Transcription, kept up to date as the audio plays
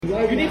You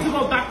need to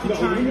go back to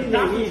China.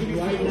 That's what you need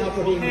to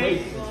do,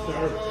 okay?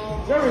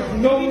 There is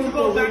no need to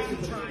go back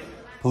to China.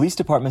 Police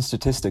department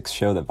statistics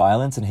show that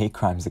violence and hate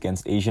crimes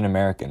against Asian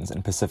Americans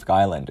and Pacific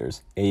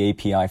Islanders,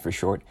 AAPI for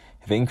short,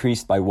 have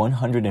increased by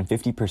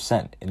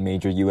 150% in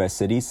major U.S.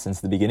 cities since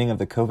the beginning of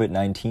the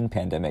COVID-19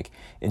 pandemic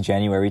in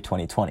January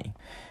 2020.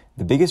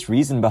 The biggest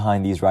reason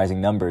behind these rising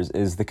numbers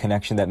is the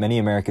connection that many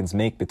Americans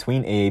make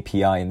between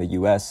AAPI in the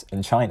U.S.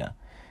 and China.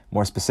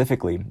 More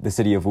specifically, the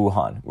city of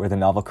Wuhan, where the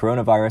novel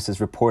coronavirus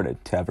is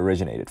reported to have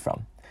originated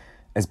from.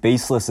 As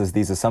baseless as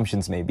these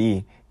assumptions may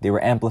be, they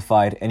were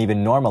amplified and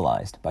even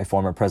normalized by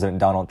former President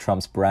Donald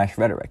Trump's brash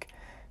rhetoric.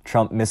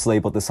 Trump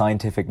mislabeled the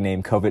scientific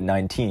name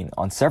COVID-19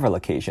 on several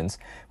occasions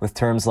with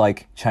terms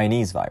like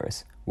Chinese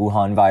virus,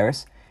 Wuhan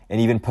virus,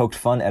 and even poked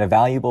fun at a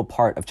valuable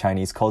part of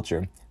Chinese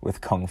culture with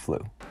Kung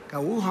flu.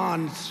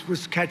 Wuhan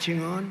was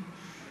catching on.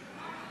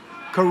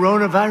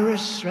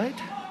 Coronavirus,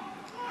 right?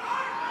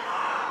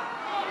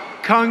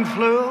 Kung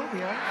flu,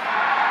 yeah.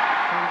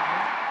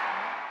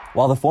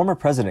 While the former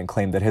president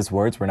claimed that his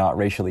words were not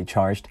racially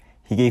charged,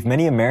 he gave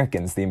many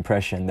Americans the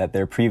impression that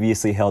their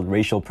previously held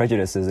racial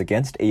prejudices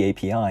against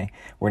AAPI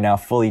were now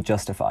fully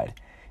justified.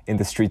 In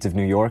the streets of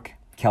New York,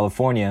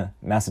 California,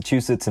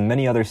 Massachusetts, and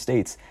many other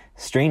states,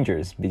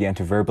 strangers began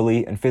to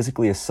verbally and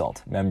physically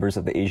assault members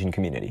of the Asian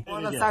community. You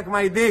wanna suck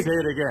my dick? Say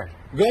it again.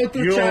 Go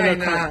to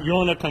China. You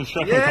own a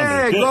construction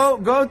company. Yeah,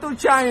 go to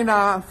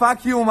China.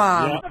 Fuck you,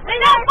 man. Yeah.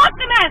 Fuck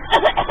the man.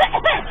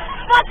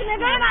 Fuck the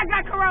nigga, and I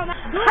got corona.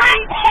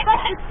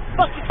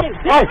 Fuck you.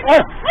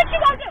 What you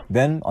gonna do?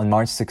 Then, on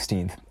March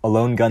 16th, a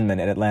lone gunman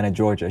in Atlanta,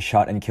 Georgia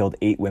shot and killed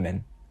 8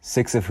 women,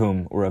 6 of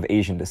whom were of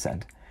Asian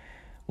descent.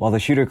 While the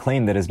shooter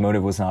claimed that his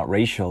motive was not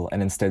racial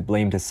and instead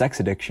blamed his sex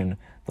addiction,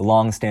 the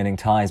long-standing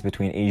ties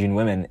between Asian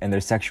women and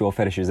their sexual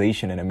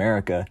fetishization in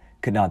America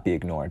could not be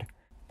ignored.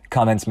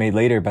 Comments made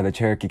later by the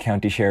Cherokee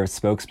County Sheriff's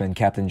spokesman,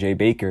 Captain Jay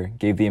Baker,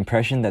 gave the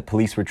impression that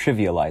police were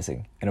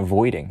trivializing and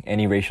avoiding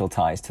any racial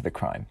ties to the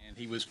crime. And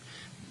he was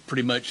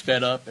pretty much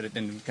fed up and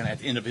kind of at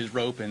the end of his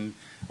rope, and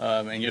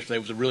yesterday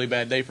was a really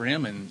bad day for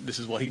him, and this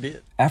is what he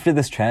did. After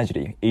this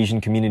tragedy, Asian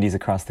communities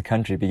across the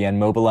country began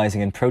mobilizing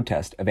in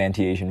protest of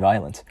anti-Asian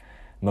violence.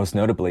 Most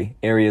notably,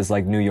 areas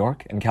like New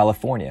York and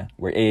California,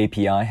 where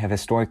AAPI have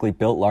historically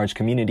built large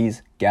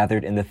communities,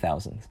 gathered in the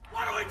thousands.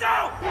 What do we do?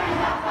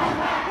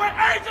 When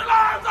Asian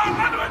lives are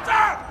under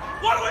attack,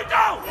 what do we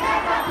do?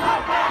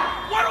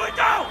 What do we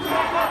do?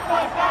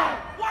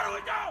 What do we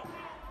do?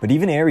 But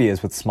even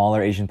areas with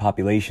smaller Asian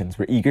populations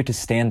were eager to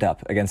stand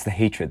up against the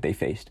hatred they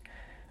faced.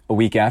 A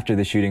week after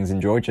the shootings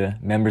in Georgia,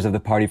 members of the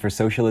Party for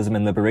Socialism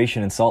and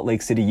Liberation in Salt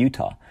Lake City,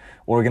 Utah,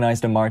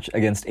 organized a march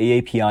against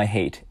AAPI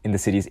hate in the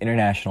city's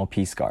International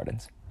Peace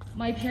Gardens.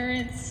 My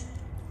parents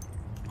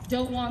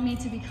don't want me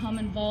to become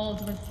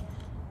involved with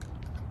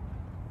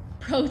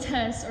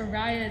protests or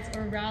riots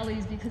or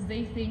rallies because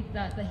they think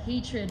that the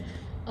hatred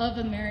of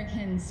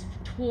Americans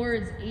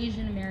towards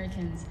Asian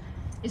Americans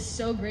is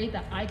so great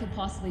that I could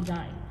possibly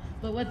die.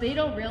 But what they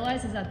don't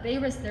realize is that they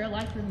risk their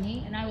life for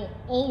me, and I will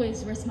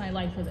always risk my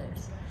life for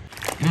theirs.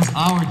 It is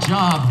our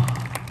job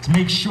to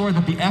make sure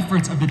that the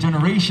efforts of the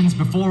generations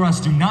before us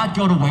do not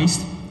go to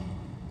waste,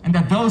 and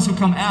that those who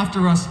come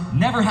after us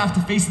never have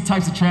to face the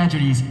types of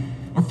tragedies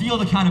or feel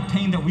the kind of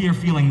pain that we are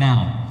feeling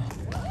now.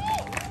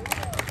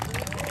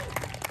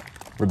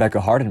 Rebecca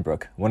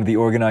Hardenbrook, one of the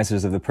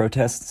organizers of the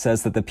protest,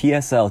 says that the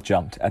PSL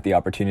jumped at the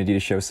opportunity to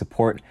show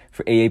support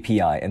for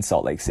AAPI in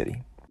Salt Lake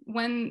City.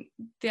 When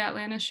the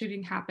Atlanta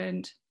shooting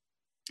happened,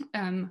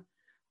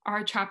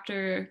 our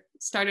chapter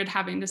started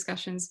having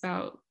discussions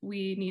about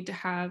we need to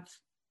have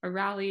a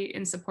rally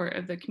in support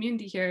of the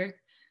community here.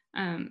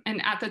 And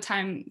at the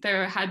time,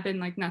 there had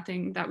been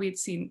nothing that we'd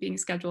seen being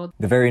scheduled.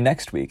 The very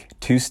next week,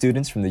 2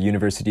 students from the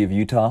University of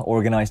Utah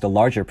organized a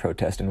larger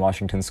protest in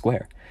Washington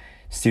Square.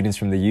 Students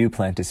from the U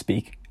planned to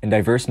speak, and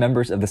diverse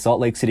members of the Salt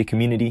Lake City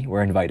community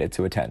were invited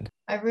to attend.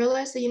 I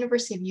realized the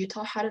University of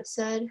Utah hadn't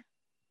said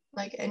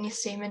any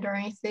statement or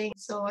anything,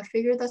 so I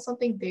figured that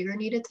something bigger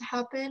needed to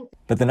happen.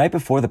 But the night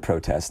before the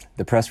protest,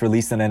 the press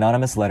released an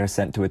anonymous letter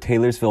sent to a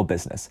Taylorsville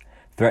business,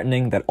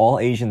 threatening that all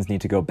Asians need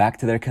to go back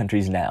to their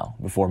countries now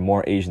before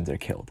more Asians are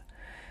killed.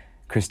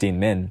 Christine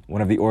Min,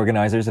 one of the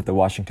organizers of the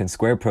Washington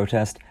Square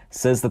protest,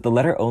 says that the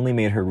letter only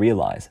made her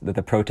realize that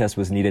the protest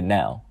was needed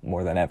now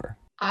more than ever.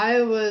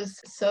 I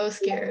was so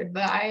scared,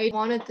 but I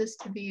wanted this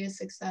to be a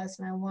success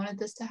and I wanted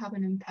this to have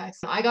an impact.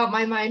 So I got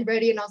my mind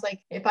ready and I was like,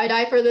 if I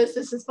die for this,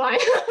 this is fine.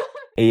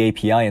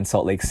 AAPI in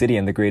Salt Lake City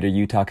and the greater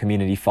Utah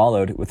community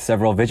followed with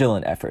several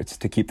vigilant efforts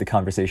to keep the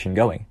conversation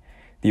going.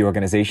 The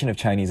Organization of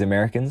Chinese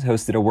Americans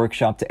hosted a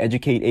workshop to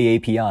educate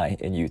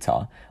AAPI in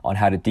Utah on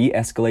how to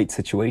de-escalate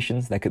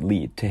situations that could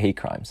lead to hate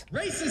crimes.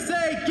 Racists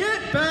say,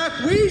 get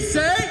back. We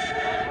say,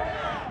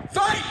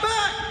 fight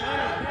back.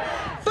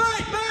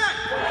 Fight back.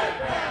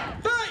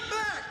 Fight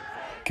back.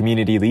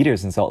 Community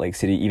leaders in Salt Lake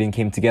City even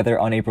came together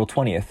on April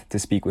 20th to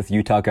speak with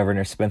Utah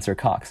Governor Spencer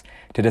Cox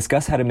to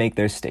discuss how to make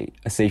their state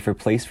a safer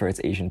place for its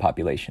Asian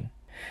population.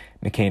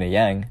 McKenna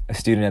Yang, a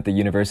student at the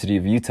University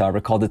of Utah,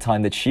 recalled a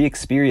time that she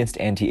experienced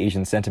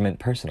anti-Asian sentiment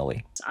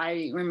personally.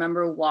 I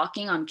remember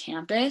walking on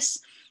campus,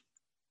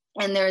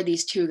 and there are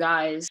these two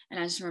guys, and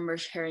I just remember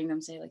hearing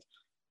them say, like,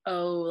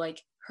 oh,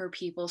 like, her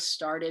people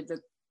started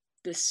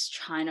this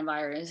China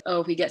virus.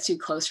 Oh, if we get too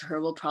close to her,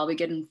 we'll probably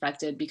get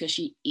infected because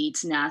she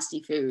eats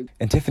nasty food.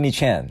 And Tiffany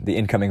Chan, the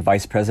incoming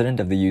vice president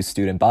of the U's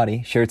student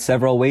body, shared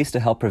several ways to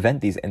help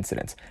prevent these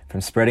incidents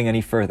from spreading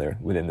any further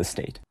within the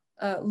state.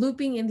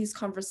 Looping in these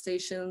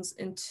conversations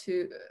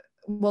into,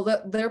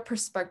 their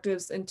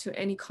perspectives into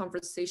any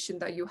conversation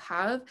that you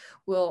have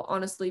will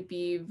honestly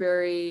be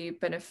very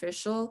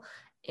beneficial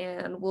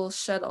and will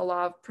shed a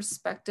lot of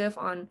perspective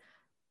on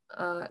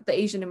the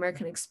Asian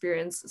American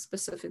experience,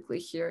 specifically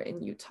here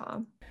in Utah.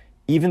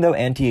 Even though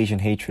anti-Asian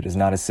hatred is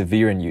not as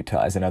severe in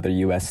Utah as in other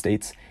U.S.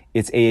 states,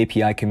 its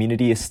AAPI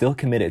community is still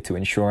committed to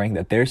ensuring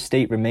that their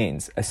state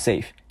remains a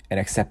safe and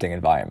accepting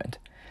environment.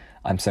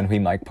 I'm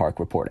Sunwhee Mike Park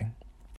reporting.